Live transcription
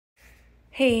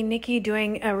Hey, Nikki,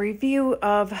 doing a review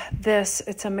of this.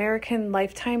 It's American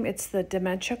Lifetime. It's the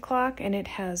Dementia clock, and it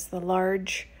has the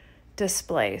large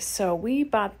display. So we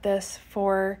bought this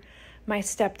for my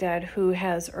stepdad, who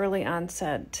has early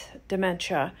onset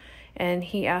dementia, and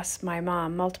he asks my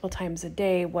mom multiple times a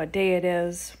day what day it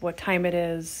is, what time it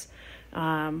is,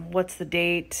 what's the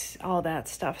date, all that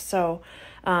stuff. So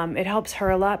it helps her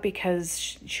a lot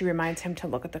because she reminds him to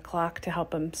look at the clock to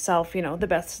help himself, the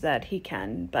best that he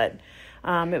can. But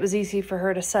it was easy for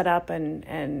her to set up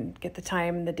and get the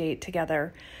time and the date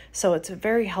together. So it's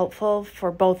very helpful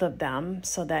for both of them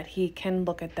so that he can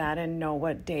look at that and know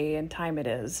what day and time it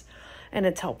is. And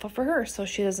it's helpful for her so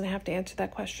she doesn't have to answer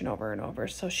that question over and over.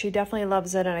 So she definitely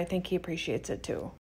loves it, and I think he appreciates it too.